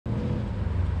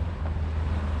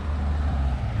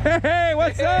Hey,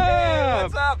 what's up?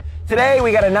 What's up? Today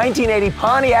we got a 1980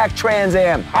 Pontiac Trans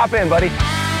Am. Hop in, buddy.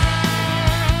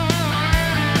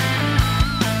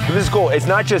 This is cool. It's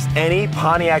not just any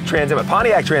Pontiac Trans Am. A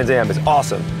Pontiac Trans Am is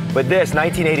awesome, but this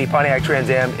 1980 Pontiac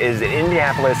Trans Am is an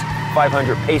Indianapolis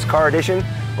 500 Pace Car Edition.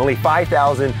 Only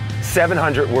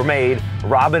 5,700 were made.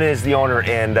 Robin is the owner,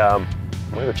 and I'm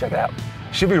gonna go check it out.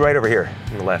 Should be right over here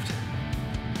on the left.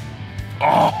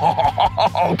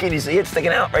 Oh, can you see it sticking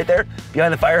out right there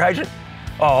behind the fire hydrant?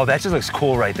 Oh, that just looks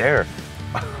cool right there.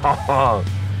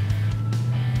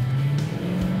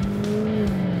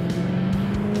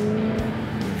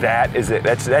 That is it.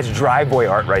 That's driveway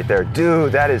art right there.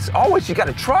 Dude, that is, oh, you got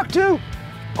a truck too?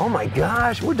 Oh my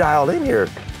gosh, we're dialed in here.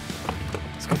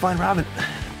 Let's go find Robin.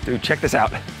 Dude, check this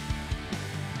out.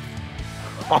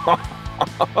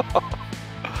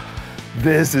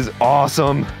 This is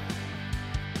awesome.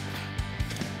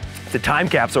 It's a time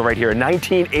capsule right here, a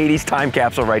 1980s time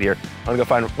capsule right here. I'm gonna go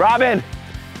find Robin.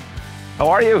 How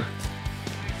are you?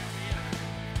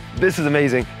 This is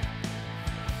amazing.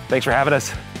 Thanks for having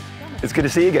us. It's good to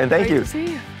see you again. Thank you. Great to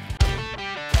see you.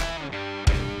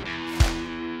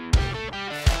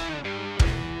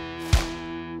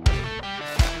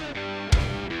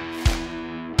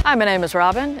 Hi, my name is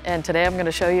Robin, and today I'm going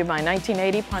to show you my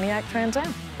 1980 Pontiac Trans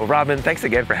Am. Well, Robin, thanks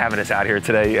again for having us out here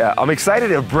today. I'm excited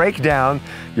to break down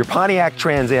your Pontiac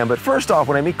Trans Am, but first off,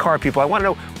 when I meet car people, I want to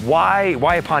know why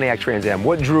a Pontiac Trans Am?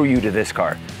 What drew you to this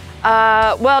car?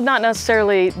 Well, not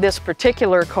necessarily this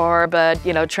particular car, but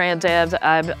you know, Trans Ams,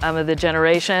 I'm of the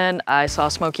generation. I saw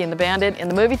Smokey and the Bandit in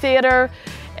the movie theater,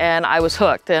 and I was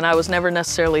hooked. And I was never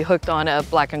necessarily hooked on a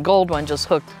black and gold one, just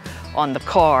hooked on the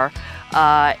car.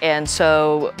 And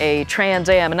so a Trans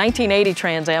Am, a 1980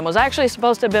 Trans Am, was actually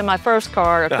supposed to have been my first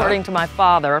car, according to my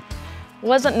father.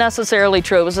 Wasn't necessarily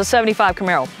true. It was a 75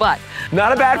 Camaro, but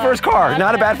not a bad first car.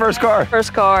 Not a bad first car.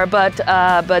 First car, but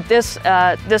this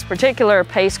particular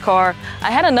Pace car, I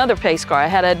had another Pace car. I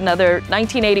had another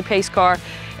 1980 Pace car,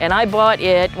 and I bought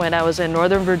it when I was in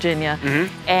Northern Virginia,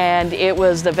 and it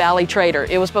was the Valley Trader.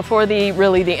 It was before the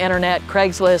internet,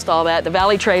 Craigslist, all that. The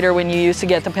Valley Trader when you used to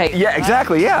get the Pace. Yeah,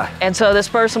 exactly. Yeah. And so this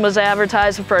person was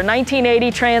advertising for a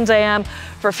 1980 Trans Am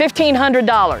for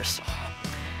 $1,500.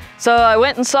 So I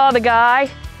went and saw the guy,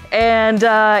 and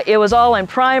it was all in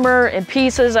primer and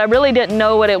pieces. I really didn't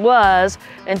know what it was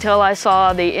until I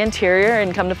saw the interior,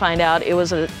 and come to find out it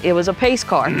was a Pace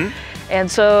car. And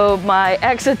so my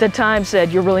ex at the time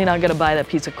said, "You're really not gonna buy that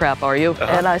piece of crap, are you?"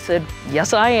 And I said,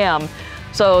 "Yes, I am."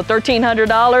 So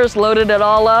 $1,300, loaded it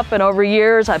all up, and over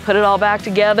years I put it all back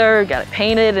together, got it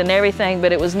painted and everything,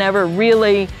 but it was never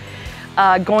really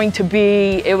going to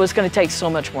be, it was gonna take so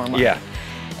much more money. Yeah.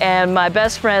 And my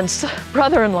best friend's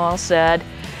brother-in-law said,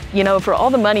 you know, for all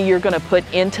the money you're gonna put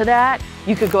into that,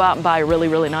 you could go out and buy a really,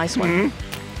 really nice one.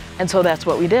 And so that's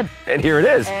what we did. And here it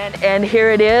is. And here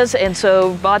it is. And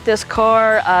so bought this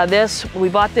car, we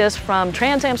bought this from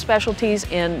Trans Am Specialties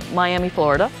in Miami,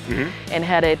 Florida, and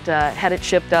had it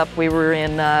shipped up. We were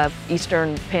in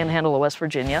eastern panhandle of West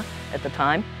Virginia at the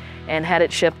time, and had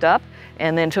it shipped up,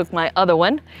 and then took my other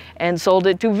one and sold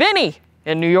it to Vinny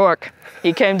in New York.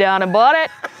 He came down and bought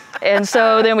it. And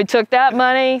so then we took that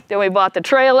money, then we bought the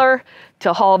trailer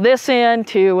to haul this in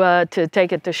to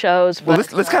take it to shows. Well,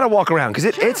 let's kind of walk around, because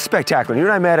it's spectacular. You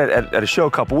and I met at a show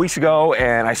a couple weeks ago,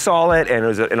 and I saw it, and it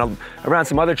was around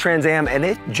some other Trans Am, and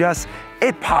it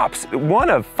pops. One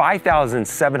of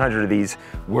 5,700 of these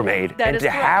were made, and to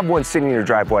have one sitting in your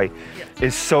driveway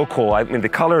is so cool. I mean, the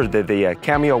color, the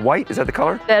Cameo White, is that the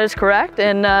color? That is correct,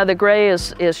 and the gray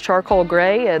is charcoal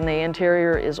gray, and the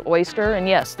interior is oyster. And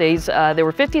yes, these there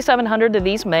were 5,700 of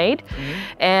these made,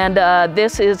 and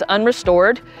this is unrestored.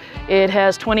 It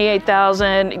has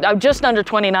 28,000, just under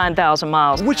 29,000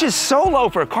 miles. Which is so low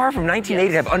for a car from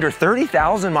 1980 to have under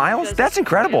 30,000 miles. That's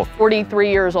incredible.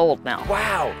 43 years old now.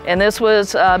 Wow. And this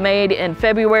was made in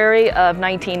February of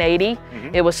 1980.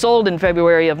 It was sold in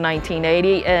February of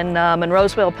 1980 in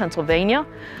Monroeville, Pennsylvania.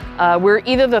 We're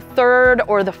either the third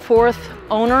or the fourth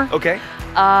owner. Okay.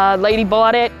 Lady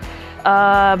bought it.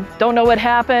 Don't know what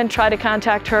happened. Tried to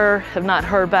contact her. Have not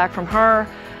heard back from her.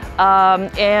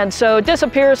 And so it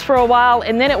disappears for a while,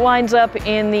 and then it winds up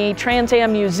in the Trans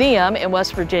Am Museum in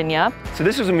West Virginia. So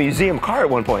this was a museum car at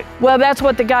one point? Well, that's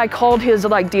what the guy called his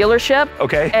dealership.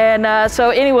 Okay. And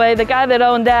so anyway, the guy that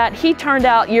owned that, he turned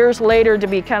out years later to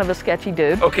be kind of a sketchy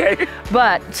dude. Okay.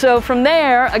 But so from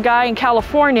there, a guy in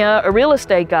California, a real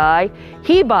estate guy,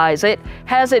 he buys it,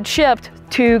 has it shipped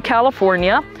to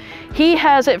California. He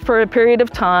has it for a period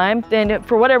of time, then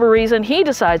for whatever reason, he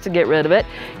decides to get rid of it.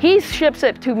 He ships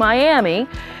it to Miami,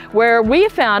 where we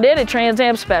found it at Trans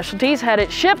Am Specialties, had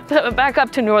it shipped back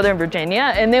up to Northern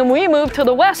Virginia, and then we moved to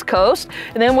the West Coast,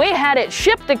 and then we had it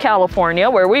shipped to California,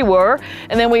 where we were,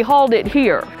 and then we hauled it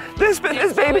here. This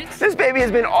baby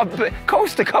has been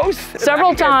coast to coast.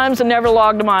 Several times and never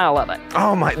logged a mile of it.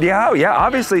 Oh my, yeah,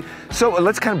 obviously. So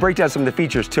let's kind of break down some of the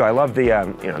features too. I love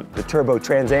the, the turbo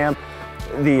Trans Am,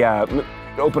 the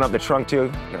open up the trunk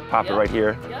too. Pop it right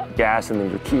here, gas, and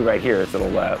then the key right here. It's a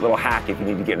little hack if you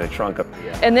need to get in the trunk up.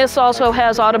 And this also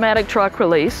has automatic truck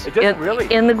release. It does,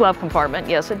 really? In the glove compartment,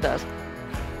 yes, it does.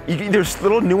 There's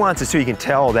little nuances too. You can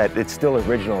tell that it's still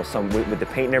original. Some with the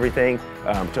paint and everything.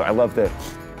 So I love the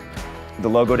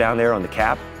logo down there on the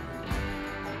cap.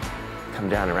 Come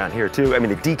down around here too. I mean,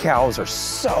 the decals are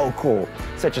so cool.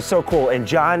 So cool. And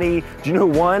Johnny, do you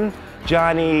know who won?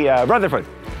 Johnny Rutherford.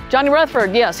 Johnny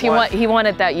Rutherford, yes, he won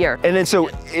it that year. And then so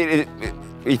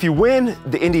if you win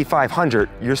the Indy 500,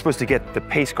 you're supposed to get the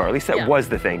pace car. At least that was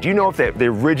the thing. Do you know if the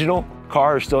original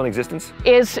car is still in existence?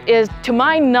 Is to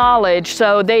my knowledge,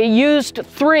 so they used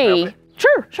 3. Okay.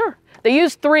 Sure. They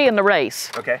used 3 in the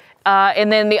race. Okay.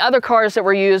 And then the other cars that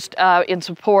were used in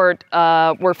support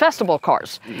were festival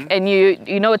cars. And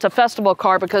you know it's a festival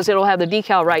car because it'll have the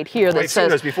decal right here that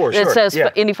says,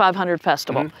 Indy 500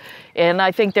 Festival. And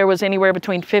I think there was anywhere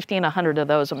between 50 and 100 of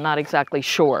those. I'm not exactly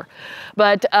sure.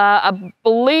 But I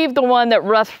believe the one that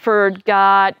Rutherford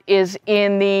got is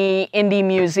in the Indy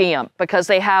Museum because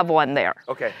they have one there.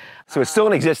 Okay. So it's still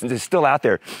in existence, it's still out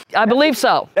there. I believe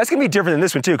so. That's gonna be different than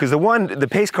this one too, because the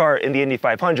pace car in the Indy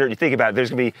 500, you think about it, there's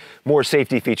gonna be more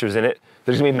safety features in it.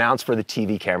 There's gonna be mounts for the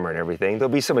TV camera and everything. There'll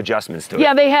be some adjustments to it.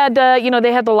 Yeah, they had,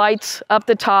 they had the lights up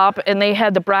the top and they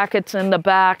had the brackets in the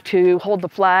back to hold the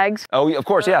flags. Oh, of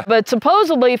course, yeah. But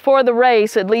supposedly for the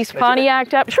race, at least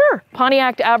Pontiac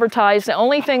advertised, the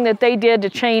only thing that they did to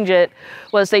change it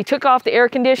was they took off the air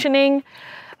conditioning.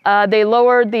 They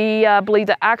lowered I believe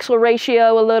the axle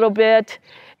ratio a little bit,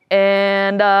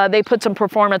 and they put some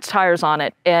performance tires on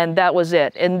it, and that was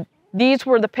it. And these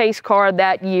were the pace car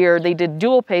that year. They did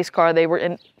dual pace car. They were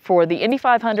in for the Indy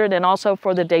 500 and also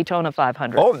for the Daytona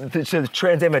 500. Oh, so the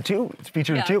Trans Am too. It's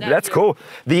featured too. That's cool.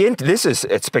 This is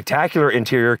a spectacular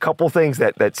interior. A couple things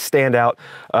that stand out.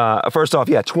 First off,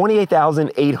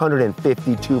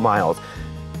 28,852 miles.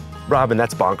 Robin,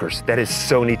 that's bonkers. That is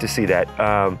so neat to see that.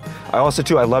 I also,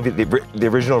 too, I love the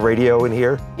original radio in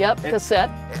here. Yep, cassette.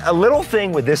 A little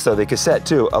thing with this, though, the cassette,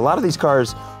 too. A lot of these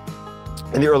cars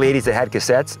in the early 80s that had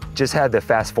cassettes just had the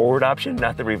fast forward option,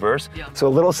 not the reverse. Yep. So a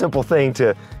little simple thing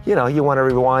to, you want to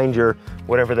rewind your,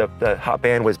 whatever the hot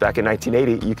band was back in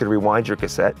 1980, you could rewind your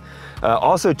cassette.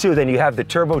 Also, too, then you have the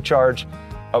turbocharge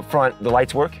up front. The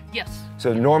lights work? Yes.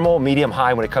 So normal, medium,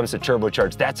 high when it comes to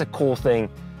turbocharge. That's a cool thing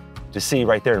to see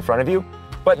right there in front of you,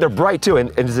 but they're bright too, and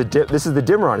this is the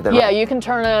dimmer on it. Then, yeah, right? you can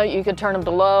turn them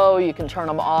to low, you can turn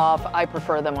them off. I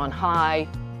prefer them on high,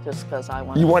 just because I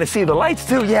want. You want to see the lights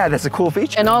too? Yeah, that's a cool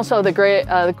feature. And also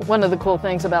one of the cool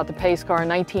things about the pace car in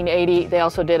 1980, they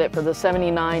also did it for the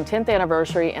 79 10th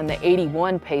anniversary and the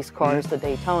 81 pace cars, the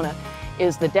Daytona,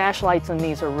 is the dash lights in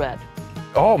these are red.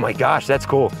 Oh my gosh, that's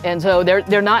cool. And so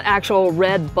they're not actual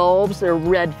red bulbs, they're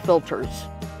red filters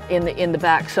in the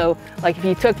back. So like if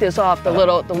you took this off, the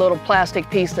little plastic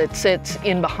piece that sits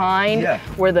in behind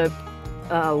where the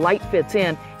light fits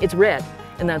in, it's red,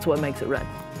 and that's what makes it red.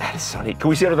 That is so neat. Can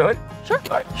we see under the hood? Sure.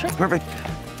 All right, sure. Perfect.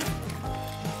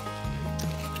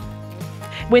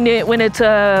 When it's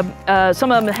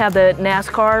some of them have the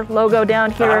NASCAR logo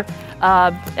down here.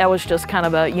 That was just kind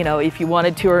of a if you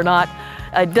wanted to or not.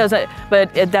 It doesn't,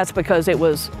 but that's because it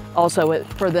was also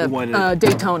for the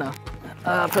Daytona.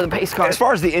 For the pace car. As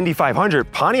far as the Indy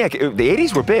 500, Pontiac, the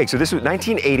 80s were big. So this was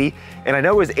 1980, and I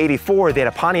know it was 84, they had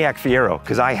a Pontiac Fiero,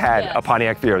 because I had a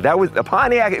Pontiac Fiero. That was a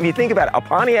Pontiac, if you think about it, a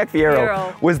Pontiac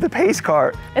Fiero was the pace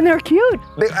car. And they're cute.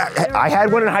 I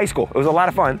had one in high school. It was a lot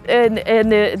of fun.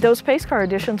 And those pace car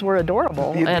editions were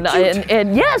adorable. And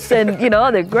yes, and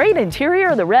the great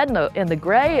interior, the red and the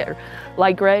gray, or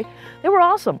light gray, they were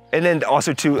awesome. And then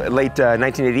also to late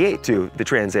 1988 too, the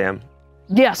Trans Am.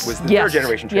 Yes, was the third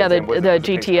generation Trans Am. Yeah, the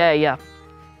GTA, yeah.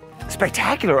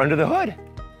 Spectacular under the hood.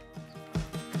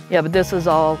 Yeah, but this is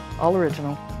all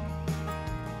original.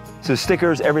 So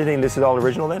stickers, everything, this is all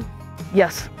original then?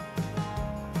 Yes.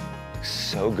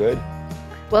 So good.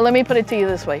 Well, let me put it to you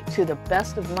this way. To the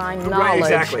best of my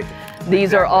knowledge,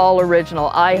 these are all original.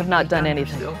 I have not done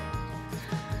anything.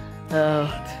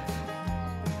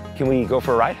 Can we go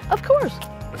for a ride? Of course.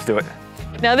 Let's do it.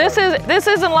 Now this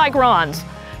isn't like Ron's.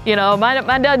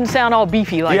 Mine doesn't sound all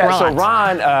beefy like Ron's.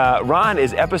 Yeah, so Ron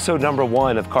is episode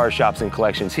 #1 of Car Shops and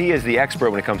Collections. He is the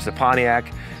expert when it comes to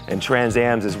Pontiac. and Trans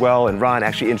Ams as well. And Ron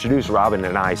actually introduced Robin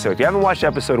and I. So if you haven't watched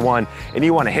episode 1 and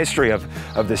you want a history of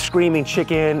the Screaming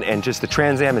Chicken and just the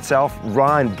Trans Am itself,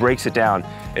 Ron breaks it down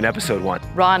in episode 1.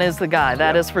 Ron is the guy,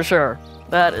 that is for sure.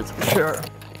 That is for sure.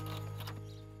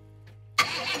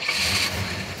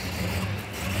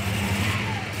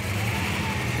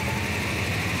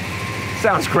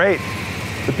 Sounds great.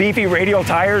 The beefy radial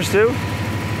tires too.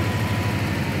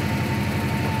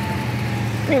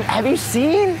 I mean, have you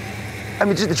seen? I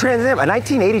mean, just the Trans Am, a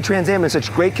 1980 Trans Am in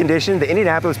such great condition, the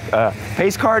Indianapolis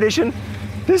Pace Car Edition.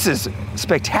 This is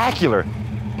spectacular.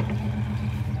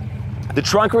 The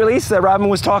trunk release that Robin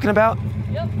was talking about.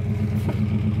 Yep.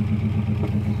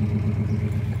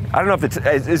 I don't know if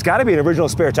it's got to be an original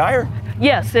spare tire.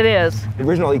 Yes, it is. The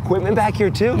original equipment back here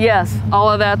too? Yes, all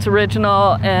of that's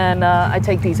original, and I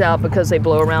take these out because they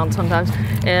blow around sometimes.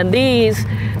 And these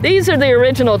are the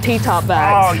original T-top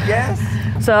bags. Oh, yes.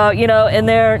 So, you know, and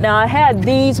now I had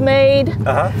these made,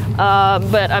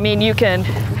 but I mean,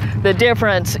 the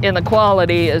difference in the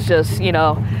quality is just, you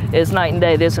know, is night and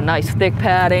day. There's a nice thick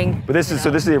padding. But this is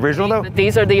the original though?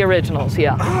 These are the originals,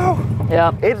 yeah. Oh.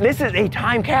 Yeah. This is a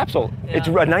time capsule. Yeah. It's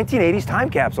a 1980s time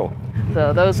capsule.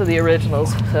 So those are the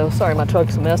originals. So sorry, my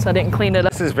truck's a mess. I didn't clean it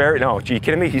up. This is no, are you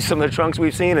kidding me? Some of the trunks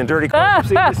we've seen and dirty cars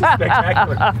we've seen. This is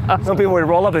spectacular. Some people would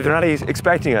roll up if they're not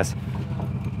expecting us.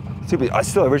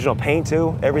 Still original paint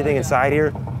too, everything inside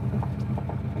here.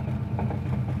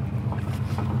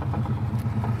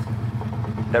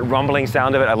 That rumbling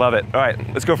sound of it, I love it. All right,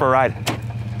 let's go for a ride.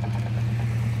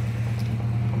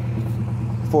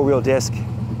 4-wheel disc.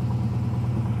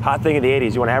 Hot thing of the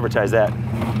 80s, you want to advertise that.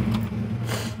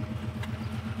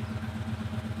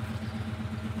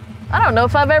 I don't know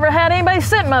if I've ever had anybody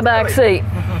sit in my back seat.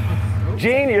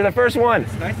 Gene, you're the first one.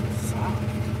 It's nice and soft.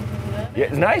 Yeah,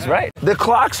 it's nice, right? The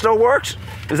clock still works?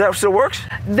 Does that still works?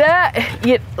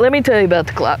 Let me tell you about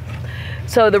the clock.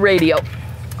 So the radio.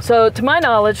 So to my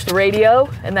knowledge, the radio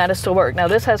and that is still work. Now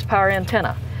this has power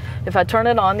antenna. If I turn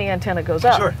it on, the antenna goes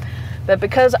up. Sure. But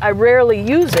because I rarely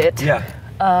use it,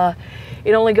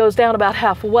 it only goes down about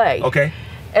halfway. Okay.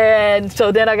 And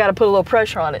so then I got to put a little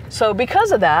pressure on it. So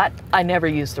because of that, I never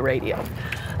use the radio.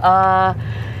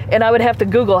 And I would have to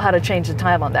Google how to change the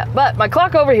time on that. But my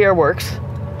clock over here works.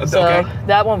 So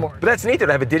that one works. But that's neat to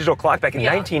have a digital clock back in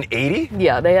 1980?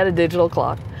 Yeah, they had a digital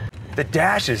clock. The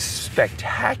dash is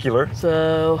spectacular.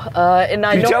 So, and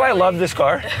Can you tell I love this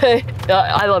car?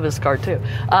 I love this car too.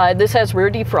 This has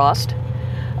rear defrost,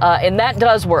 and that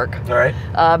does work. All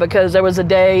right. Because there was a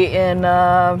day in,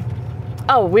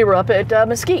 we were up at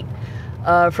Mesquite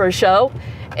for a show,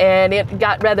 and it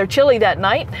got rather chilly that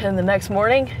night, and the next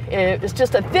morning, it was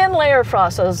just a thin layer of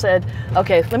frost. So I said,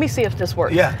 okay, let me see if this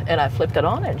works. Yeah. And I flipped it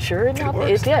on, and sure enough,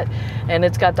 it did. And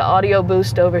it's got the audio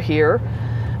boost over here.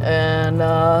 And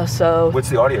so... What's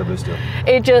the audio boost do?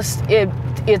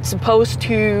 It's supposed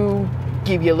to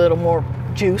give you a little more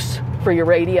juice for your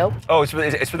radio. Oh, it's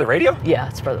for the radio? Yeah,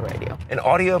 it's for the radio. An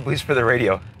audio boost for the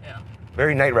radio. Yeah.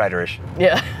 Very Knight Rider-ish.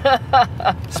 Yeah.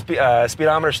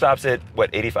 Speedometer stops at, what,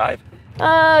 85?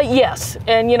 Yes,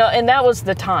 and and that was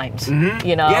the times,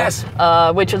 Yes.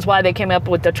 Which is why they came up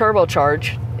with the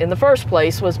turbocharge in the first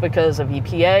place, was because of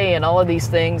EPA and all of these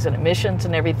things and emissions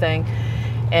and everything.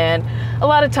 And a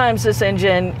lot of times this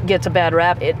engine gets a bad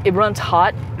rap. It runs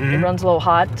hot. It runs a little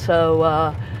hot.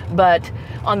 So, but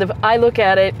I look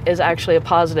at it as actually a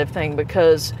positive thing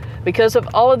because of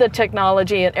all of the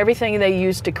technology and everything they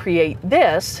used to create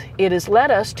this, it has led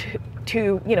us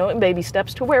to in baby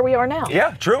steps to where we are now.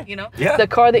 Yeah, true. Yeah. The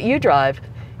car that you drive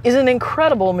is an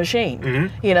incredible machine.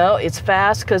 It's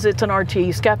fast because it's an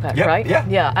RT Scat Pack, right? Yeah.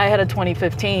 Yeah. I had a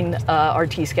 2015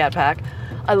 RT Scat Pack.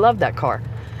 I love that car.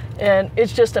 And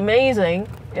it's just amazing.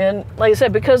 And like I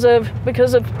said, because of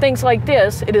things like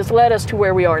this, it has led us to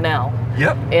where we are now.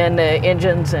 Yep. And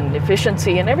engines and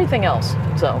efficiency and everything else.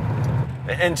 So.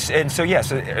 And so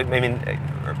yes, I mean,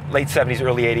 late 70s,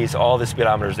 early 80s, all the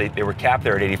speedometers they were capped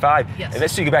there at 85. Yes. And then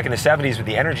so you go back in the 70s with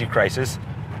the energy crisis,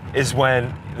 is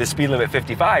when the speed limit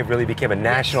 55 really became a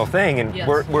national thing. And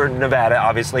we're in Nevada,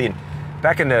 obviously. And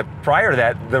back prior to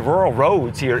that, the rural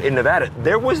roads here in Nevada,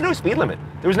 there was no speed limit.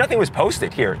 There was nothing was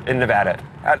posted here in Nevada.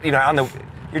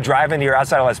 You're driving, you're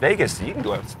outside of Las Vegas, you can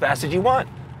go as fast as you want.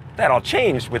 That all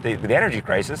changed with the energy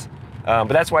crisis. But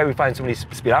that's why we find so many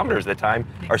speedometers at the time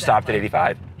are stopped at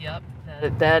 85. Yep,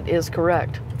 that is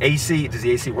correct. AC, does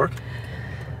the AC work?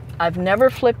 I've never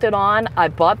flipped it on.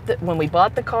 When we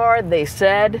bought the car, they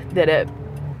said that it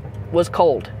was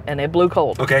cold and it blew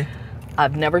cold. Okay.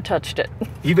 I've never touched it.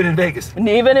 Even in Vegas?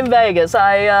 Even in Vegas,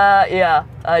 I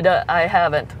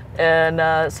haven't.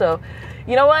 And so,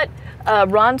 you know what?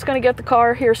 Ron's going to get the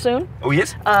car here soon. Oh, he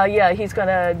is? Yeah, he's going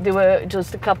to do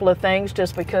just a couple of things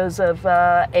just because of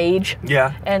age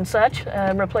and such,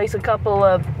 replace a couple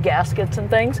of gaskets and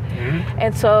things.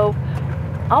 And so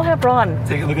I'll have Ron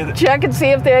take a look at it. Check and see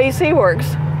if the AC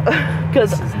works.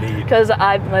 Because like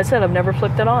I said, I've never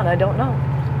flipped it on. I don't know.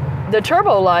 The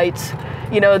turbo lights,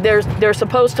 you know, they're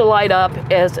supposed to light up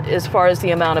as far as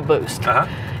the amount of boost.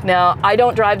 Now, I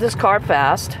don't drive this car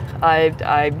fast.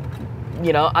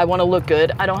 You know, I want to look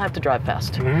good. I don't have to drive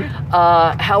fast.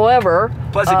 However,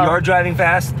 plus, if you are driving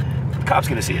fast, the cop's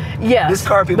gonna see it. Yes, this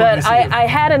car, people but see it. I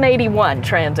had an '81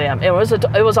 Trans Am. It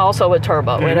was also a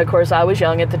turbo, and of course I was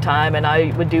young at the time, and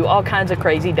I would do all kinds of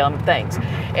crazy dumb things.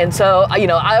 And so, you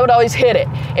know, I would always hit it,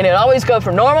 and it'd always go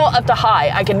from normal up to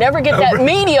high. I could never get that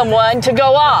medium one to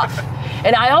go off,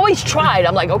 and I always tried.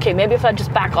 I'm like, okay, maybe if I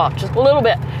just back off just a little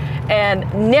bit. And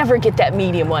never get that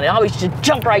medium one. It always just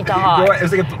jump right to high. It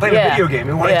was like playing a video game.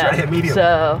 You want to try to hit medium.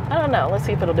 So, I don't know. Let's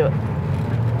see if it'll do it.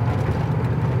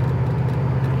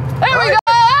 There we go!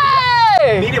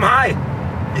 Hey! Medium high.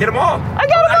 You hit them all. I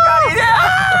got them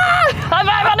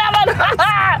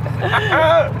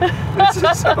all! This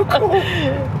is so cool.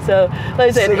 So, like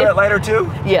I said. Cigarette lighter too?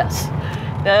 Yes.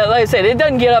 Like I said, it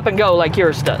doesn't get up and go like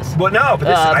yours does. Well, no, but,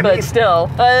 I mean, still,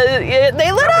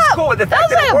 they lit up. That's cool. The fact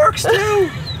that it works too.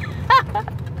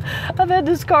 I've had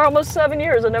this car almost 7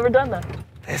 years. I've never done that.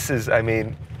 This is, I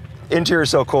mean, interior is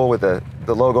so cool with the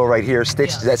logo right here.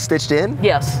 Stitched. Is that stitched in?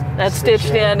 Yes, that's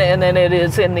stitched in, and then it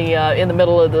is in the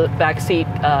middle of the back seat.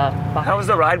 How was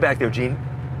the ride back there, Gene?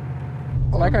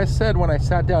 Like I said when I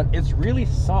sat down, it's really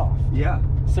soft. Yeah.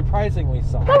 Surprisingly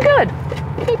soft. Oh, good.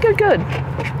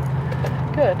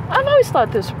 Good. I've always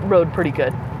thought this rode pretty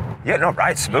good. Yeah, no,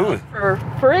 ride's smooth.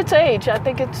 For its age, I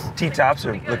think it's... T-tops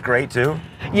look great too.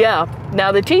 Yeah.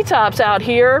 Now the T-tops out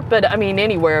here, but I mean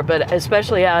anywhere, but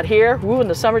especially out here, in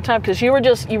the summertime, because you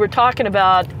were talking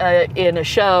about in a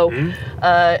show,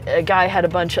 a guy had a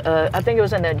bunch of, I think it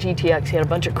was in that GTX, he had a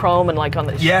bunch of chrome and like on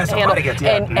the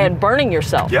handle, and burning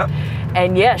yourself. Yep.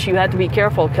 And yes, you have to be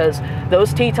careful because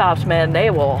those T-tops, man,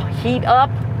 they will heat up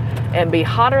and be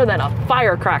hotter than a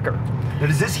firecracker. Now,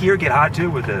 does this here get hot too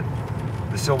with the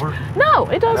silver? No,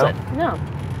 it doesn't. No,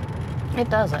 it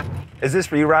doesn't. Is this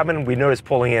for you, Robin? We noticed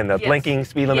pulling in the blinking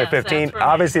speed limit 15.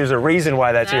 Obviously, there's a reason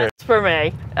why that's here. That's for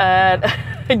me.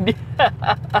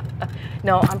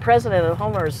 No, I'm president of the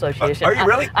Homeowners Association. Are you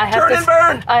really? Turn and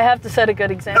burn! I have to set a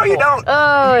good example. No, you don't.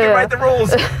 Oh, you can write the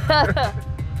rules.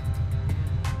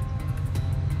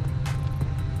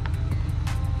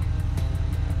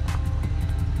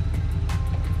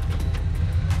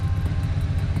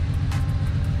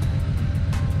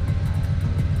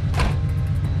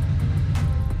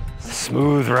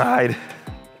 Smooth ride.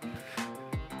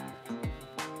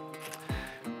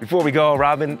 Before we go,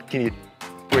 Robin, can you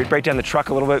break down the truck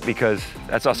a little bit because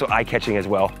that's also eye-catching as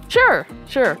well? Sure.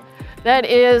 That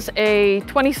is a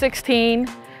 2016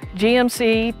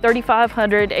 GMC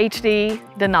 3500 HD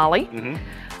Denali.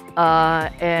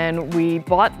 And we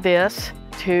bought this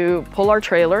to pull our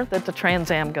trailer that the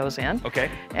Trans Am goes in.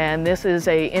 Okay. And this is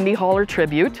a Indy Hauler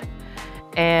tribute.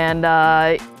 And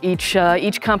each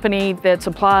company that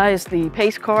supplies the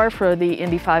pace car for the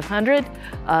Indy 500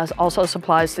 also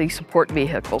supplies the support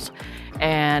vehicles.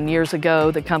 And years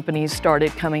ago, the companies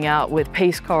started coming out with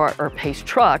pace car or pace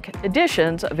truck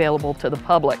editions available to the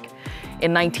public.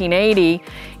 In 1980,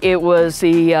 it was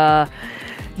the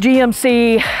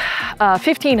GMC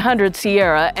 1500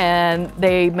 Sierra, and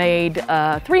they made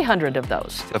 300 of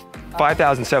those.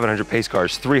 5,700 pace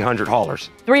cars, 300 haulers.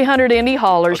 300 Indy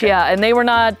haulers, okay. Yeah, and they were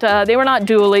not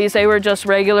dualies. They were just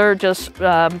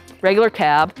regular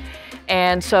cab,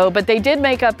 and so, but they did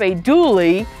make up a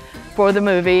dually for the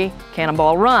movie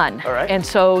Cannonball Run. All right. And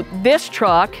so this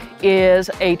truck is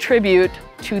a tribute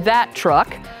to that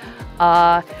truck.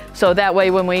 So that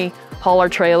way, when we haul our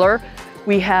trailer,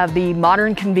 we have the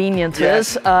modern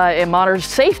conveniences and modern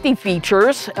safety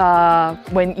features.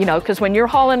 Because when you're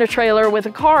hauling a trailer with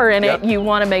a car in it, you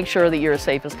want to make sure that you're as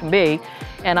safe as can be.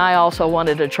 And I also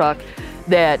wanted a truck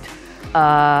that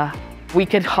we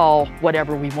could haul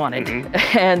whatever we wanted.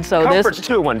 And so comforts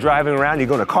too when driving around. You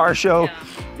go to a car show.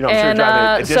 You know, I'm sure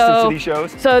driving a distance to these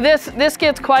shows. So this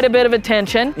gets quite a bit of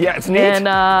attention. Yeah, it's neat.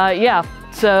 And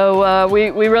so we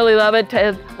really love it.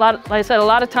 Like I said, a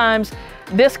lot of times,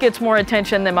 this gets more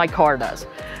attention than my car does,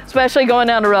 especially going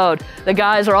down the road. The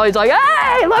guys are always like,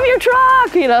 "Hey, love your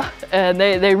truck," you know, and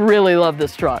they really love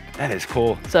this truck. That is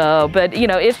cool. So, but you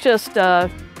know, it's just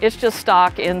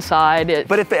stock inside.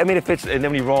 But it fits, and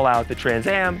then when you roll out the Trans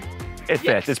Am, it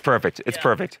fits. It's perfect. It's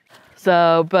perfect.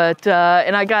 So, but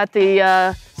and I got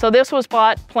the so this was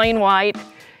bought plain white,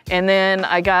 And then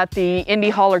I got the Indy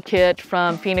Hauler kit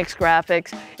from Phoenix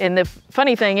Graphics. And the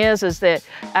funny thing is that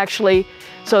actually,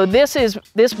 so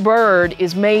this bird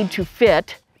is made to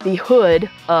fit the hood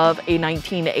of a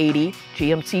 1980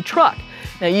 GMC truck.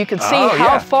 Now you can see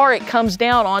how far it comes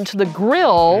down onto the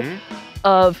grill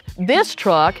of this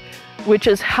truck, which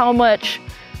is how much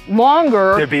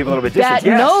longer There'd be a little bit that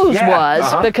distance. nose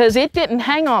was, because it didn't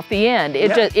hang off the end.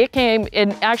 It came,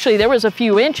 and actually there was a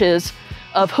few inches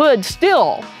of hood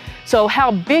still. So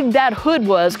how big that hood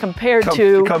was compared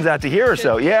to... It comes out to here or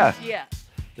so, yeah. Yes.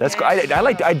 That's cool.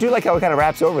 I do like how it kind of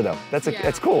wraps over though.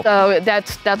 That's cool. So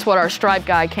that's what our stripe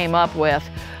guy came up with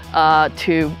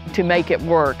to make it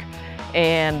work.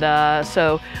 And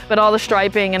but all the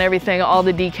striping and everything, all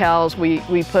the decals,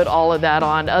 we put all of that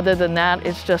on. Other than that,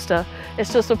 it's just a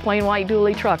plain white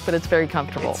dually truck, but it's very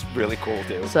comfortable. It's really cool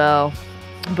too. So,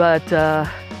 but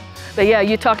yeah,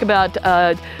 you talk about,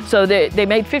 so they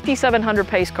made 5,700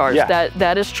 pace cars. Yeah.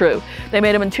 That is true. They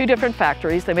made them in 2 different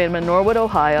factories. They made them in Norwood,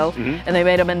 Ohio, and they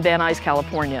made them in Van Nuys,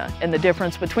 California. And the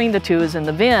difference between the 2 is in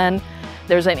the VIN,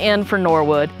 there's an N for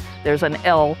Norwood, there's an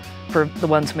L for the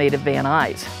ones made at Van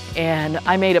Nuys. And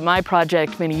I made it my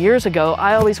project many years ago.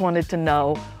 I always wanted to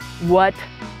know what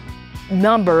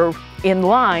number in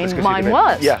line mine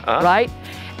was, right?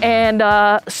 And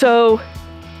so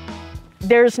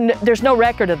there's no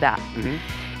record of that.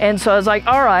 And so I was like,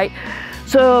 all right.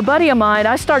 So a buddy of mine,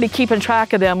 I started keeping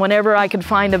track of them. Whenever I could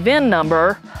find a VIN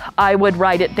number, I would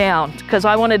write it down because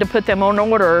I wanted to put them on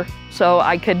order so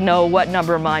I could know what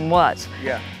number mine was.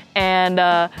 Yeah.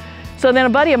 And so then a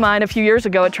buddy of mine a few years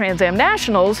ago at Trans Am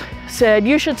Nationals said,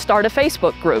 you should start a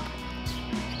Facebook group.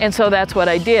 And so that's what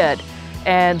I did.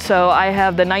 And so I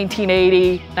have the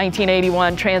 1980,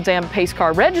 1981 Trans Am Pace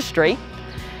Car Registry.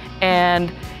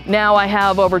 And now I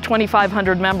have over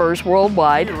 2,500 members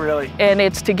worldwide. Really? And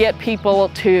it's to get people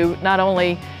to not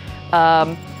only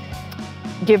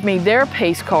give me their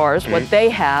pace cars, what they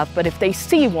have, but if they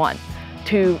see one,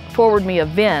 to forward me a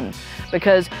VIN.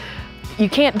 Because you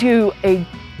can't do a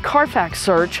Carfax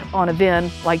search on a VIN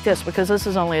like this because this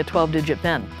is only a 12-digit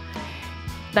VIN.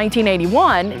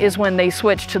 1981 is when they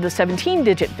switched to the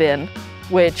 17-digit VIN,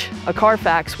 which a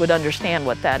Carfax would understand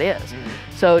what that is.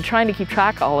 So trying to keep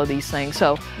track of all of these things.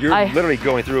 So you're literally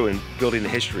going through and building the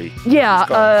history.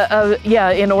 Yeah, yeah,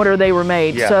 in order they were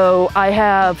made. Yeah. So I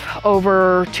have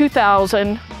over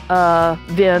 2,000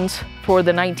 VINs for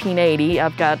the 1980.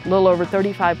 I've got a little over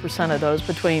 35% of those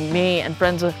between me and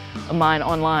friends of mine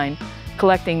online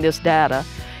collecting this data.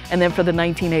 And then for the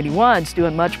 1981s,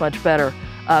 doing much, much better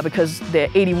because the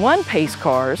 81 pace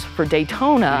cars for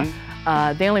Daytona,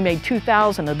 they only made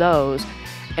 2,000 of those.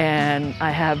 And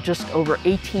I have just over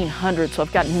 1,800, so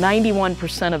I've got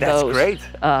 91% of those great.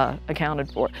 Accounted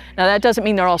for. Now that doesn't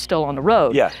mean they're all still on the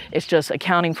road. Yeah. It's just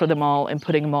accounting for them all and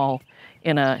putting them all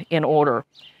in order.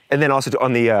 And then also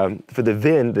on the for the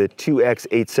VIN, the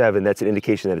 2X87, that's an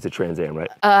indication that it's a Trans Am,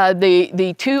 right? The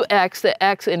 2X, the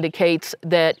X indicates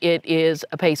that it is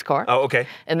a pace car. Oh, okay.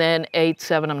 And then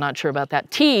 87, I'm not sure about that.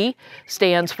 T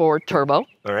stands for turbo.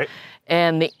 All right.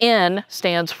 And the N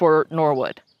stands for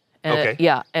Norwood. Okay.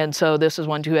 Yeah, and so this is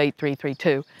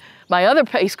 128332. My other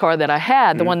pace car that I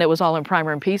had, the one that was all in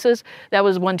primer and pieces, that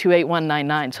was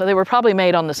 128199. So they were probably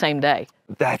made on the same day.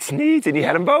 That's neat, and you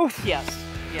had them both. Yes.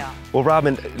 Yeah. Well,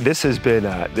 Robin, this has been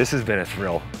a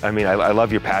thrill. I mean, I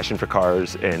love your passion for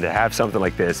cars, and to have something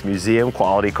like this, museum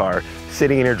quality car,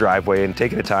 sitting in your driveway and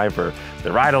taking the time for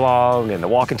the ride along and the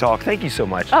walk and talk. Thank you so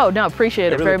much. Oh no,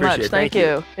 appreciate it really very appreciate much. it. Thank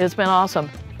you. It's been awesome.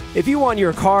 If you want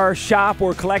your car, shop,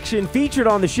 or collection featured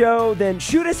on the show, then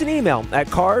shoot us an email at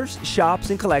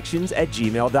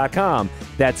carshopsandcollections@gmail.com.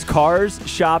 That's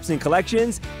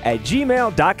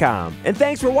carshopsandcollections@gmail.com. And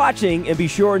thanks for watching, and be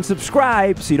sure and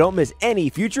subscribe so you don't miss any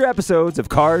future episodes of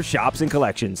Cars, Shops, and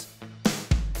Collections.